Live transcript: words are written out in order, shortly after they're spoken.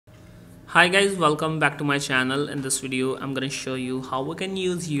Hi guys, welcome back to my channel. In this video I'm gonna show you how we can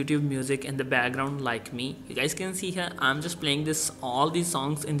use YouTube music in the background like me. You guys can see here I'm just playing all these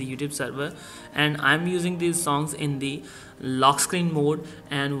songs in the YouTube server, and I'm using these songs in the lock screen mode,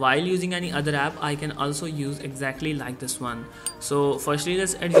 and while using any other app I can also use exactly like this one. So firstly,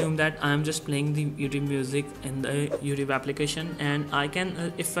 let's assume that I'm just playing the YouTube music in the YouTube application, and I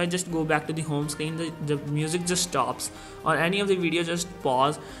can if I just go back to the home screen, the music just stops, or any of the video just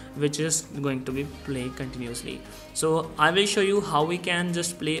pause, which is going to be played continuously. So I will show you how we can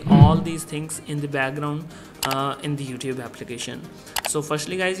just play all these things in the background in the YouTube application. So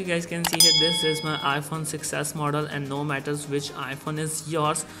firstly guys, you guys can see here this is my iPhone 6s model, and no matters which iPhone is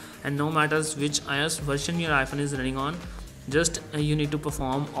yours and no matters which iOS version your iPhone is running on, just you need to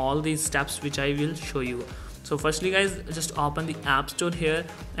perform all these steps which I will show you. So firstly guys, just open the App Store here,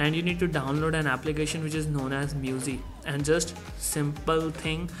 and you need to download an application which is known as Music, and just simple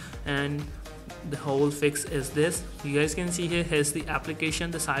thing, and the whole fix is this. You guys can see here, here's the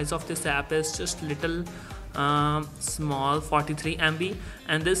application. The size of this app is just little small, 43 MB,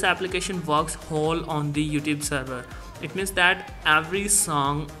 and this application works whole on the YouTube server. It means that every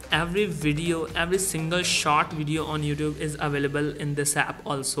song, every video, every single short video on YouTube is available in this app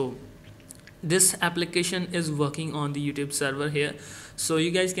also. This application is working on the YouTube server here. So you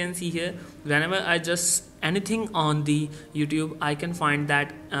guys can see here, whenever I just anything on the YouTube, I can find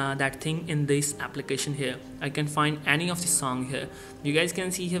that thing in this application here. I can find any of the song here. You guys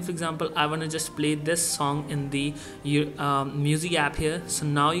can see here, for example, I want to just play this song in the music app here. So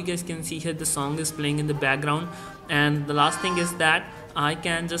now you guys can see here the song is playing in the background, and the last thing is that I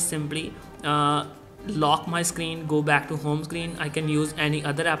can just simply lock my screen, go back to home screen. I can use any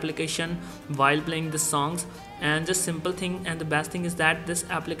other application while playing the songs, and just simple thing. And the best thing is that this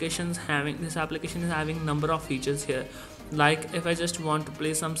application is having number of features here. Like if I just want to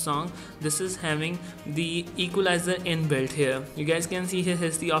play some song, this is having the equalizer inbuilt here. You guys can see here,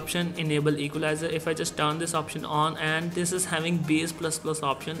 here's the option enable equalizer. If I just turn this option on, and this is having bass plus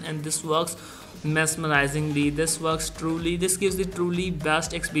option, and this works mesmerizingly. This gives the truly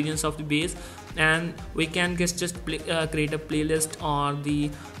best experience of the bass. And we can just create a playlist or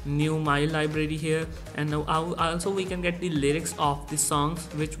the new my library here, and now also we can get the lyrics of the songs,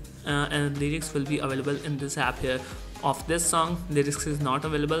 which and lyrics will be available in this app here. Of this song, lyrics is not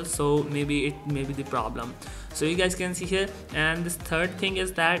available, so maybe it may be the problem. So you guys can see here, and this third thing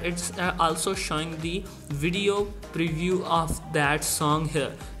is that it's also showing the video preview of that song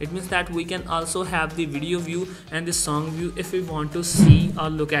here. It means that we can also have the video view and the song view. If we want to see or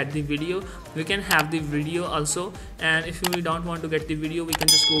look at the video, we can have the video also, and if we don't want to get the video, we can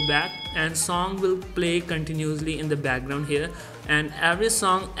just go back, and song will play continuously in the background here. And every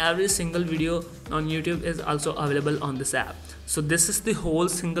song, every single video on YouTube is also available on this app. So this is the whole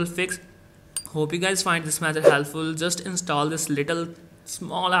single fix. Hope you guys find this method helpful. Just install this little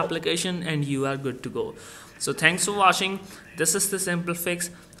small application and you are good to go. So thanks for watching. This is the simple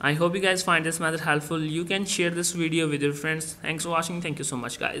fix. I hope you guys find this method helpful. You can share this video with your friends. Thanks for watching. Thank you so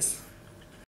much guys.